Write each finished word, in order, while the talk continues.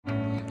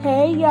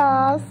Hey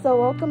y'all, so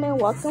welcome and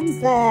welcome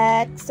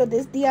back. So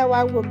this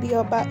DIY will be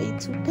about a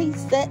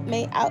two-piece set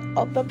made out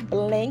of a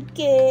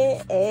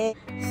blanket.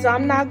 So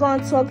I'm not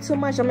going to talk too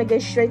much. I'm going to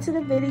get straight to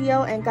the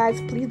video. And guys,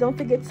 please don't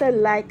forget to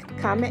like,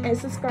 comment, and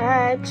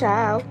subscribe.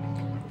 Ciao.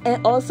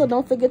 And also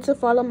don't forget to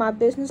follow my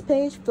business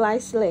page,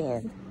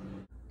 FlySlaying.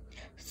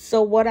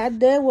 So what I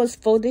did was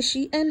fold the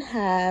sheet in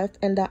half,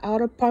 and the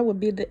outer part would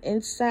be the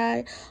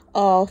inside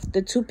of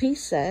the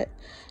two-piece set.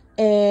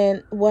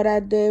 And what I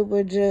did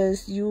was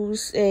just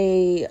use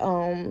a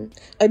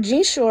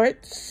jean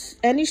shorts,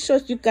 any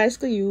shorts you guys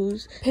could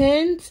use,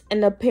 pins,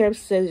 and a pair of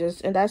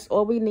scissors, and that's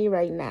all we need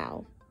right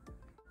now.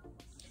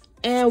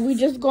 And we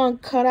just gonna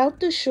cut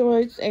out the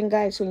shorts. And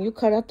guys, when you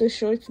cut out the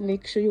shorts,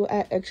 make sure you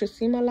add extra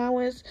seam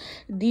allowance.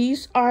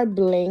 These are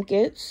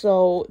blankets,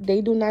 so they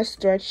do not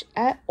stretch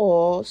at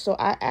all, so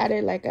I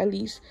added like at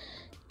least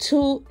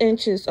 2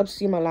 inches of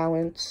seam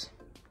allowance.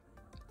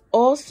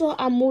 Also,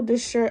 I moved the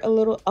shirt a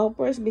little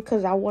upwards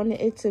because I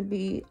wanted it to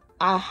be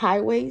a high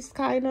waist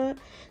kind of.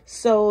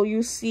 So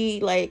you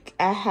see, like,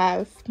 I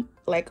have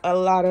like a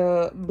lot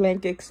of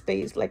blanket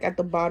space like at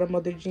the bottom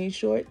of the jean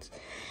shorts,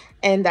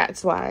 and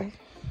that's why.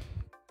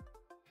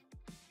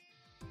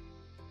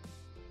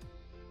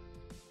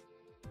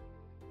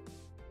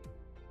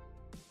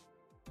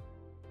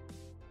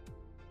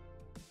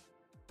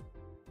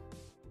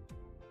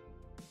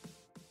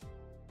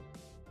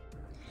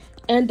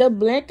 And the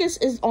blankets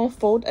is on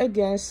fold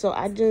again, so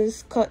I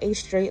just cut a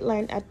straight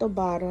line at the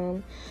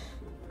bottom.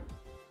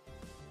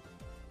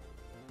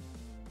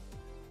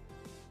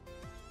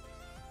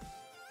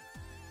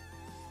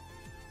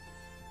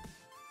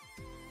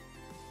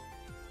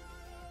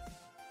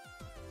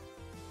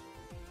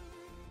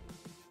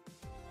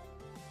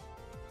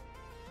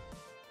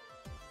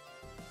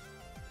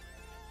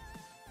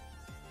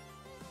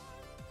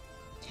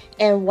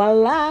 And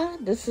voila,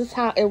 this is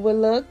how it will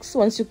look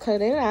once you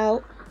cut it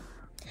out.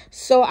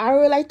 So I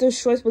really like the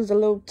shorts was a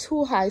little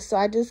too high, so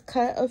I just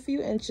cut a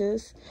few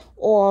inches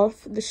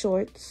off the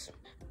shorts.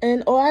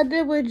 And all I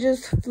did was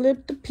just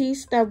flip the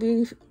piece that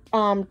we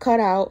cut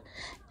out,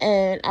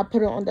 and I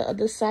put it on the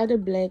other side of the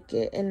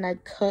blanket and I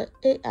cut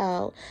it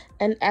out.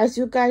 And as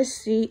you guys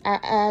see, I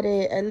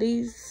added at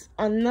least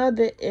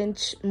another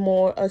inch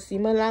more of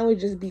seam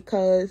allowance just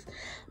because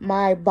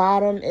my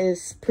bottom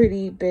is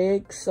pretty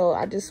big, so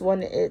I just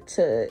wanted it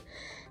to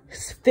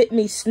fit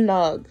me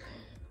snug.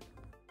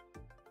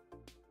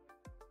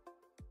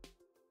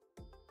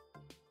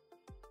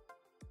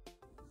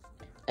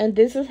 And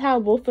this is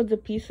how both of the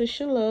pieces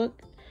should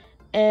look.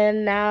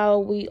 And now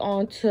we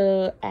on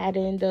to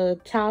adding the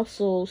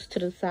tassels to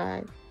the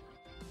side.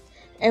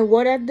 And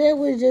what I did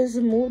was just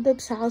move the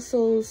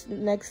tassels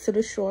next to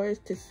the shorts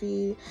to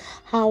see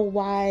how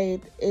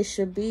wide it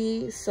should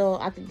be, so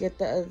I could get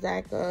the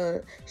exact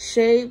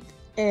shape.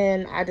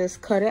 And I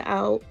just cut it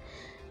out,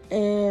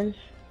 and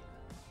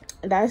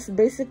that's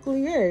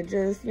basically it.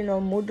 Just, you know,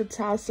 move the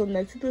tassel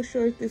next to the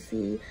shorts to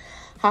see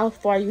how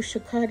far you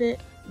should cut it.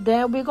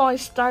 Then we're going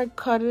to start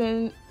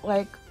cutting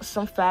like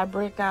some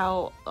fabric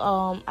out.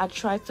 I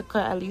tried to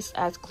cut at least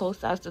as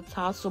close as the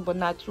tassel, but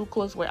not too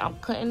close where I'm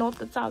cutting off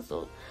the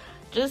tassel.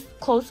 Just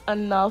close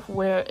enough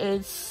where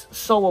it's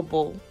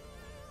sewable.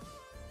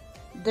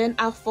 Then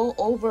I fold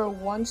over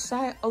one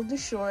side of the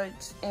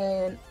shorts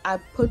and I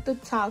put the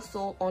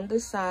tassel on the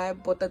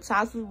side, but the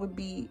tassel would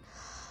be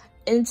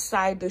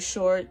inside the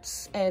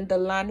shorts and the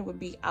line would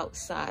be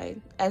outside,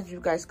 as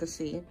you guys can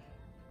see.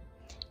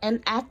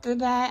 And after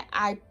that,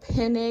 I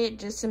pin it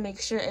just to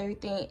make sure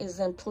everything is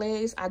in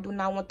place. I do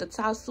not want the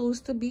tassels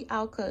to be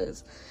out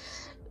because,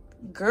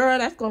 girl,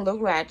 that's going to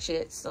look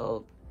ratchet.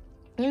 So,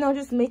 you know,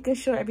 just making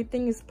sure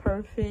everything is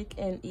perfect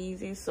and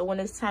easy. So when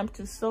it's time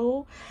to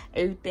sew,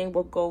 everything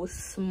will go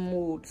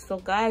smooth. So,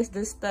 guys,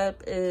 this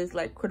step is,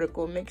 like,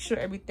 critical. Make sure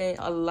everything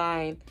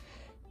aligns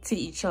to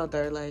each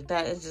other. Like,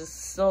 that is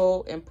just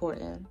so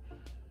important.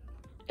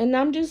 And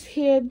I'm just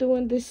here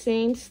doing the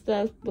same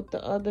stuff with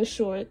the other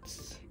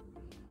shorts.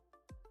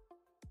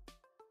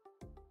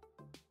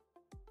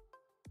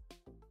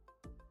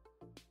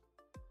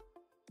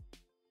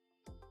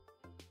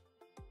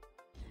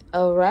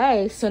 All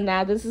right, so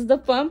now this is the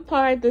fun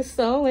part, the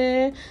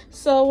sewing.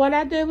 So what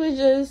I did was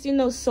just, you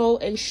know, sew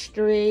a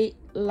straight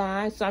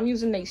line. So I'm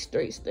using a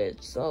straight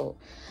stitch. So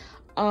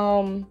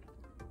I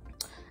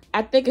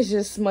think it's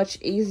just much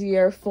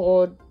easier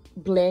for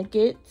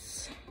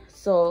blankets.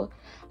 So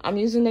I'm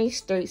using a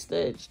straight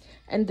stitch,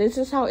 and this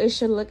is how it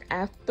should look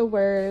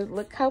afterwards.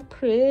 Look how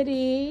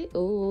pretty.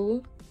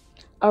 Ooh.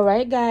 All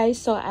right,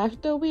 guys, so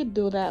after we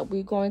do that,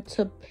 we're going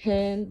to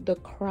pin the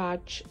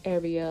crotch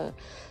area.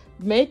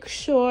 Make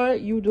sure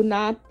you do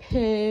not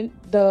pin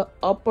the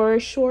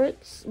upper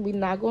shorts. We're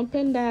not going to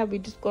pin that.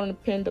 We're just going to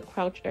pin the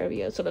crotch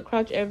area. So the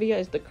crotch area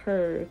is the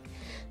curve,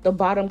 the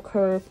bottom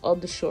curve of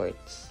the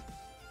shorts.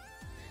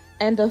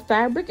 And the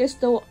fabric is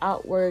still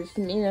outwards,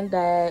 meaning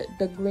that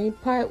the green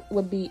part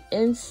would be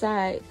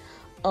inside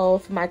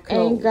of my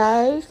clothes. And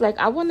guys, like,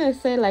 I want to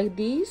say, like,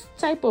 these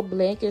type of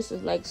blankets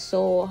is like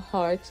so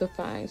hard to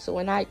find. So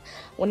when I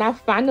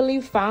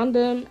finally found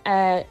them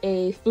at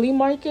a flea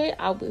market,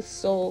 I was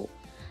so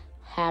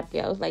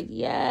happy. I was like,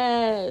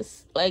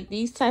 yes, like,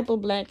 these type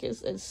of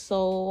blankets is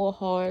so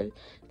hard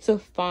to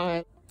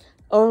find.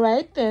 All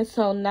right then,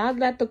 so now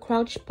that the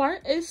crotch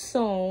part is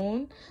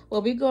sewn,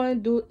 what we're going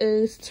to do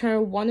is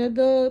turn one of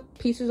the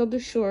pieces of the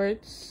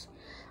shorts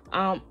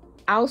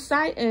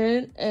outside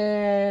in,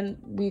 and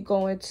we're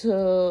going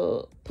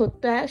to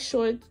put that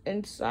short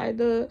inside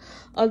the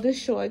other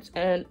shorts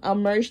and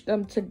merge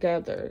them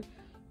together.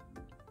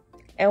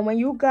 And when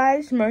you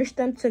guys merge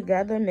them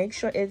together, make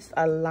sure it's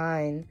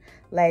aligned.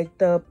 Like,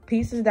 the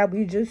pieces that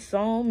we just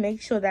sewn,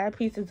 make sure that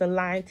piece is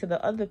aligned to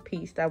the other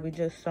piece that we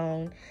just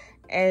sewn.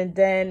 And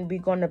then we're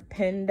going to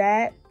pin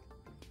that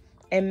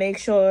and make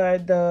sure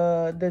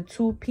the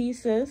two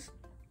pieces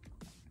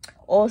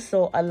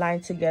also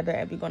align together,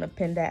 and we're going to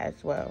pin that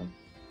as well.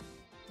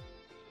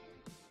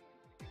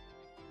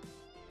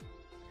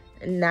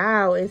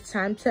 Now it's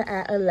time to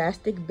add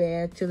elastic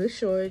band to the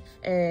shorts,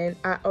 and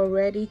I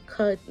already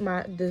cut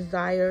my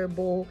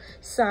desirable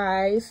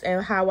size.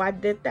 And how I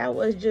did that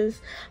was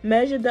just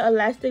measure the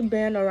elastic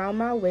band around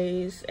my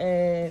waist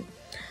and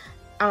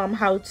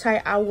how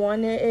tight I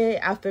wanted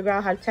it. I figured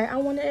out how tight I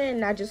wanted it,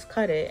 and I just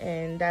cut it,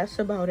 and that's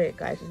about it,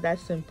 guys. It's that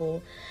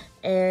simple.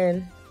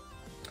 And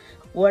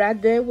what I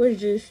did was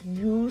just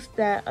use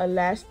that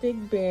elastic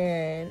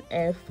band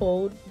and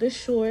fold the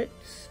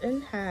shorts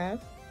in half.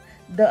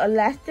 The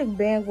elastic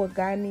band will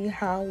guide me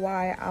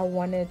why I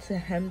wanted to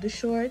hem the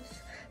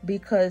shorts,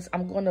 because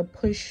I'm going to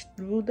push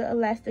through the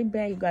elastic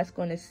band. You guys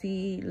going to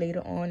see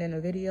later on in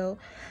the video.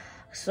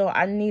 So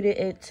I needed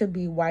it to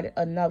be wide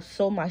enough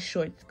so my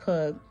shorts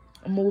could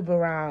move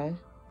around.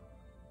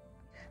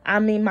 I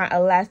mean my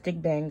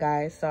elastic band,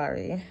 guys,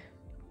 sorry.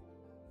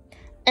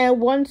 And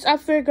once I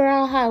figured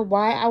out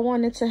why I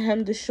wanted to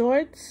hem the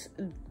shorts,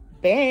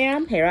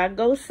 bam, here I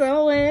go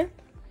sewing.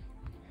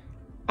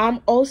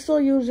 I'm also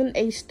using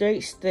a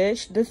straight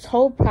stitch. This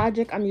whole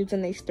project, I'm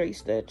using a straight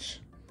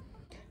stitch.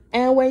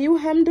 And when you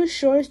hem the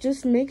shorts,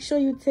 just make sure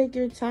you take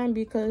your time,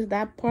 because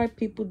that part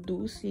people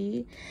do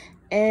see.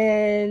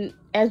 And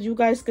as you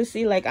guys can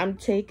see, like, I'm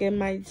taking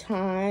my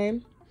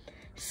time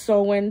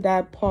sewing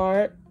that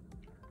part.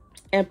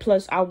 And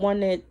plus, I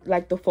wanted,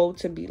 like, the fold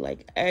to be,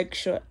 like,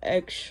 extra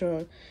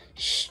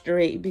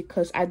straight,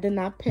 because I did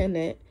not pin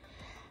it.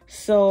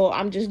 So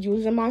I'm just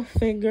using my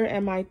finger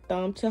and my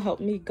thumb to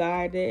help me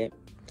guide it.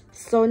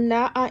 So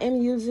now I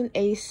am using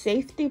a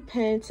safety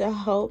pin to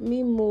help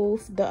me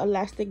move the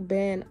elastic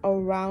band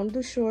around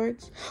the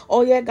shorts.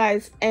 Oh yeah,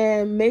 guys,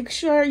 and make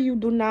sure you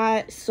do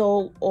not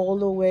sew all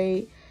the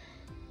way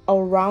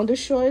around the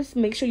shorts.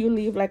 Make sure you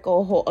leave like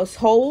a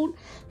hold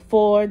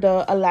for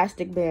the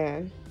elastic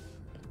band.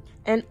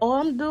 And all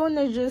I'm doing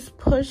is just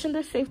pushing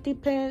the safety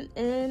pin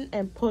in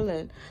and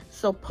pulling.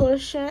 So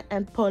pushing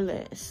and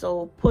pulling.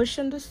 So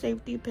pushing the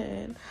safety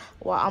pin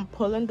while I'm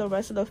pulling the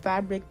rest of the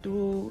fabric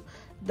through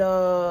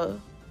the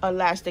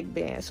elastic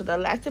band. So the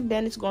elastic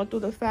band is going through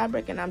the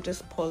fabric and I'm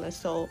just pulling.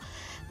 So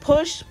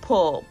push,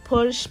 pull,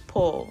 push,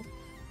 pull.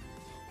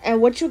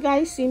 And what you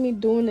guys see me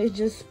doing is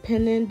just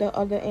pinning the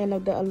other end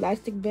of the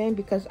elastic band,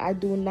 because I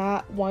do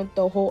not want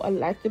the whole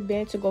elastic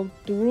band to go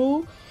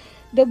through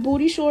the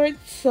booty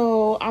shorts.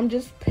 So I'm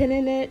just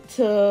pinning it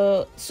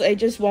so it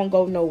just won't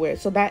go nowhere.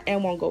 So that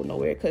end won't go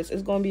nowhere, because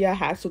it's going to be a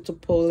hassle to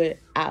pull it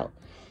out.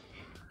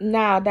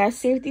 Now that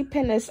safety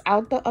pin is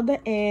out the other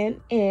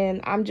end,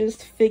 and I'm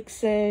just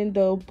fixing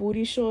the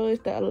booty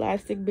shorts, the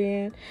elastic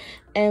band.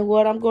 And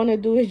what I'm going to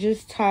do is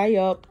just tie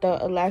up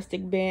the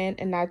elastic band,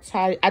 and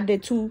I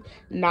did 2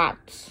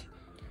 knots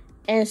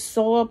and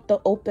sew up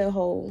the open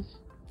hole.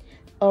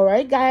 All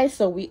right, guys,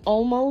 so we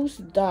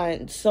almost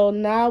done. So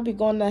now we're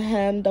going to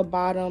hem the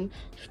bottom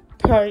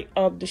part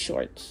of the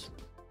shorts.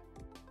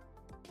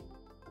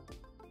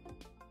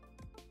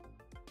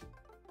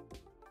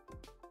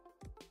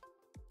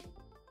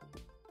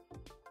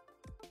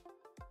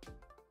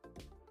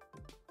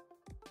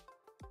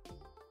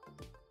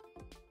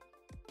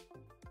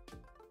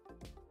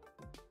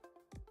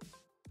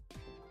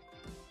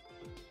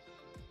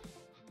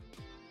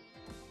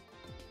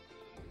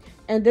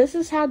 And this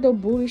is how the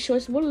booty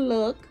shorts will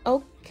look.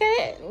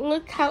 Okay,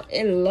 look how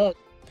it looks.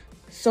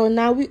 So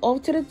now we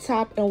off to the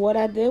top, and what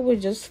I did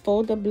was just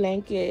fold the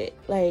blanket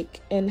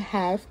like in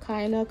half,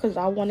 kind of, because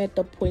I wanted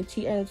the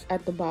pointy ends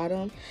at the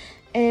bottom.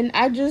 And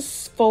I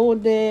just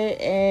folded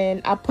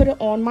and I put it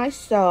on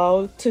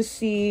myself to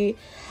see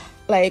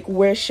like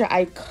where should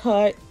I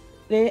cut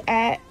it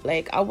at.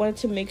 Like, I wanted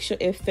to make sure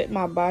it fit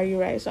my body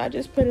right, so I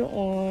just put it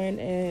on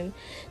and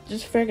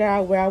just figure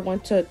out where I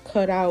want to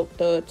cut out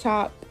the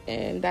top.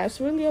 And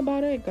that's really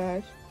about it,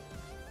 guys.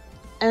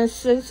 And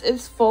since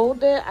it's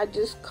folded, I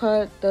just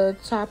cut the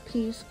top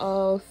piece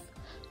of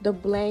the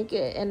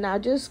blanket, and I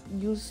just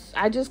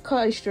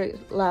cut a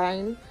straight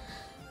line.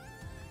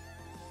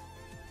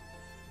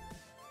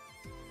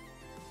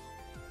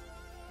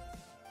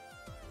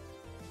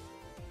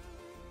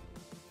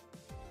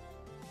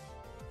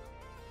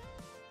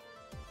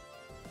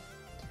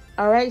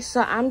 Alright, so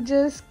I'm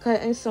just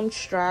cutting some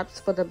straps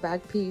for the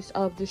back piece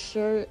of the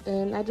shirt,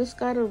 and I just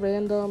got a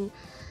random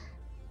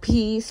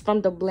piece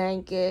from the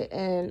blanket,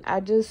 and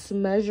I just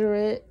measure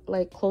it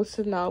like close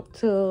enough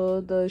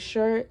to the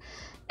shirt,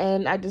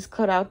 and I just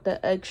cut out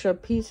the extra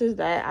pieces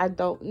that I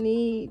don't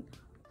need.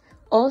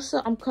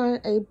 Also, I'm cutting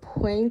a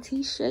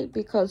pointy shape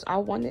because I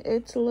wanted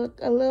it to look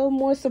a little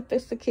more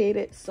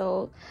sophisticated.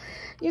 So,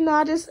 you know,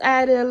 I just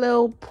added a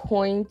little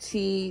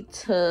pointy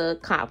to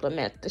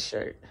complement the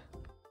shirt.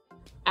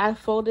 I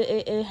folded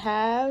it in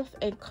half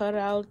and cut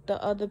out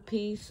the other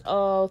piece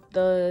of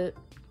the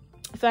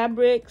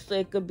fabric so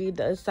it could be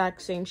the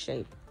exact same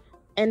shape.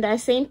 And that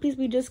same piece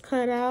we just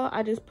cut out,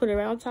 I just put it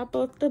on top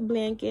of the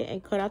blanket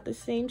and cut out the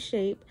same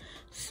shape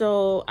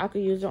so I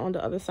could use it on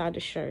the other side of the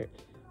shirt.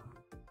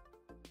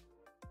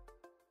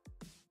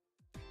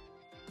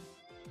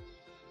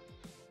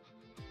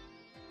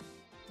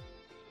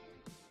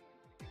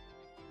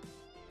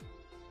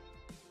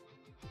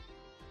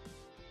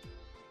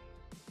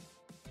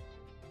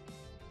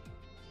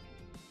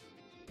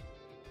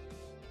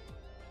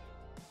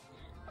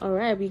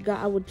 Alright, we got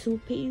our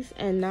two-piece,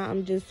 and now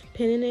I'm just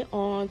pinning it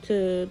on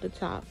to the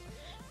top.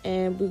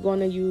 And we're going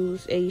to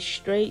use a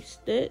straight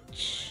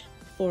stitch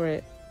for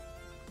it.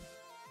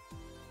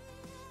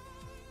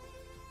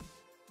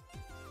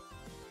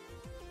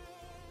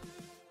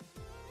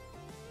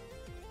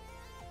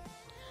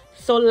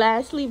 So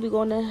lastly, we're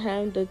going to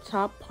hem the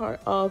top part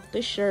of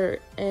the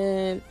shirt,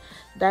 and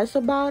that's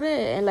about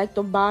it. And like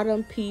the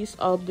bottom piece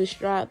of the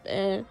strap,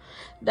 and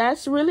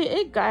that's really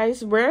it,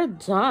 guys. We're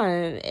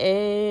done.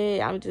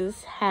 And I'm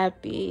just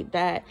happy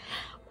that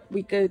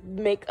we could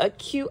make a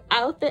cute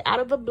outfit out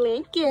of a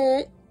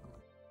blanket.